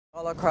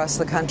All across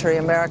the country,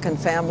 American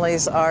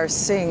families are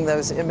seeing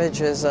those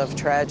images of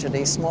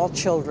tragedy. Small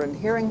children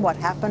hearing what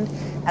happened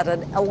at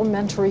an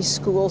elementary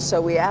school. So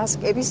we ask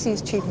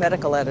ABC's chief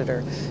medical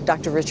editor,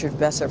 Dr. Richard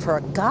Besser, for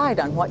a guide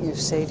on what you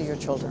say to your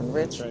children.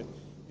 Rich? That's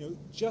right.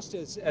 Just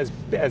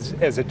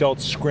as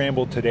adults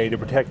scramble today to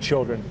protect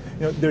children,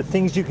 there are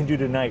things you can do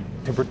tonight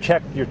to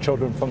protect your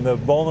children from the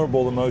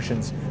vulnerable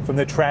emotions, from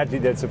the tragedy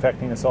that's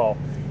affecting us all.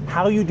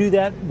 How you do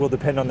that will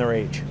depend on their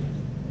age.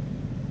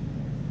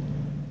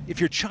 If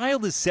your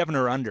child is 7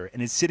 or under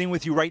and is sitting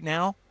with you right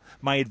now,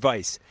 my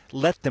advice,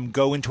 let them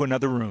go into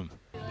another room.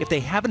 If they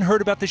haven't heard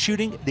about the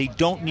shooting, they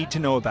don't need to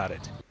know about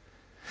it.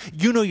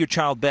 You know your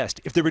child best.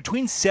 If they're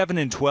between 7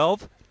 and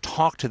 12,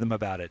 talk to them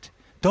about it.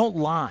 Don't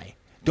lie.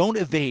 Don't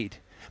evade,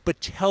 but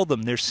tell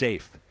them they're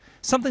safe.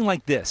 Something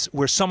like this,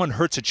 where someone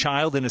hurts a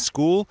child in a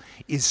school,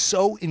 is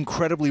so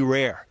incredibly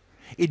rare.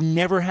 It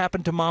never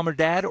happened to mom or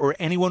dad or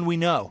anyone we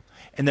know,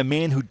 and the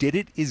man who did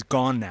it is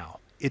gone now.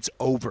 It's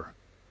over.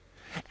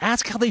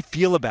 Ask how they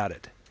feel about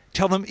it.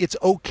 Tell them it's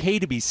okay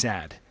to be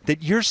sad,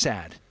 that you're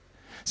sad.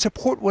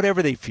 Support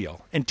whatever they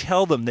feel and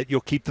tell them that you'll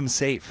keep them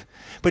safe.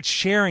 But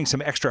sharing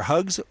some extra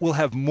hugs will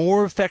have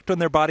more effect on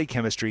their body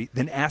chemistry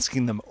than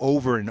asking them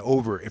over and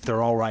over if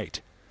they're all right.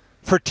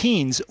 For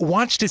teens,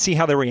 watch to see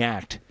how they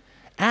react.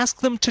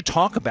 Ask them to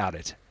talk about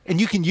it,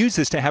 and you can use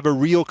this to have a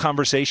real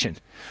conversation.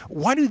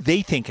 Why do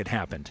they think it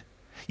happened?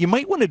 You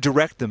might want to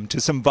direct them to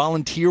some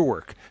volunteer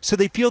work so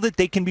they feel that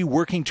they can be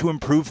working to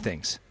improve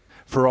things.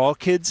 For all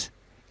kids,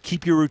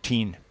 keep your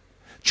routine.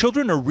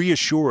 Children are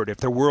reassured if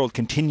their world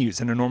continues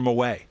in a normal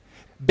way.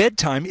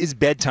 Bedtime is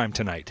bedtime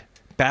tonight.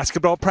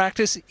 Basketball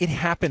practice, it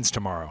happens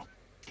tomorrow.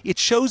 It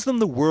shows them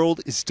the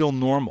world is still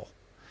normal.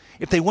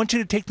 If they want you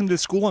to take them to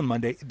school on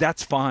Monday,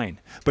 that's fine.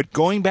 But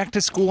going back to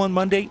school on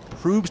Monday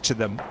proves to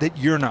them that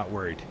you're not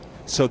worried,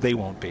 so they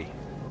won't be.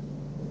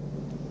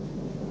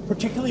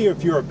 Particularly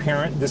if you're a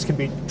parent, this can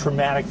be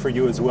traumatic for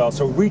you as well.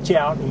 So reach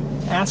out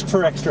and ask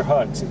for extra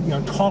hugs.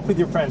 Talk with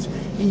your friends.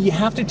 You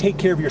have to take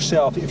care of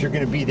yourself if you're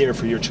going to be there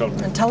for your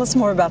children. And tell us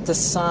more about the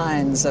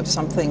signs of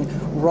something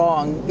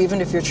wrong,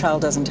 even if your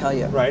child doesn't tell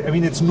you. Right. I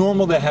mean, it's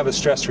normal to have a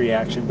stress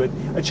reaction, but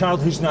a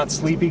child who's not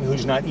sleeping,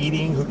 who's not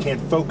eating, who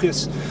can't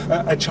focus,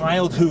 a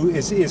child who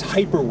is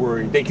hyper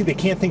worried, they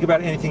can't think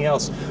about anything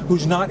else,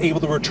 who's not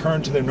able to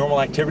return to their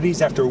normal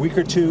activities after a week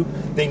or two,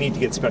 they need to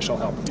get special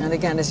help. And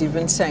again, as you've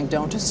been saying,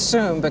 don't assume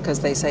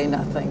because they say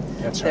nothing.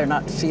 That's right. They're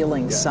not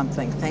feeling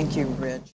something. Thank you, Rich.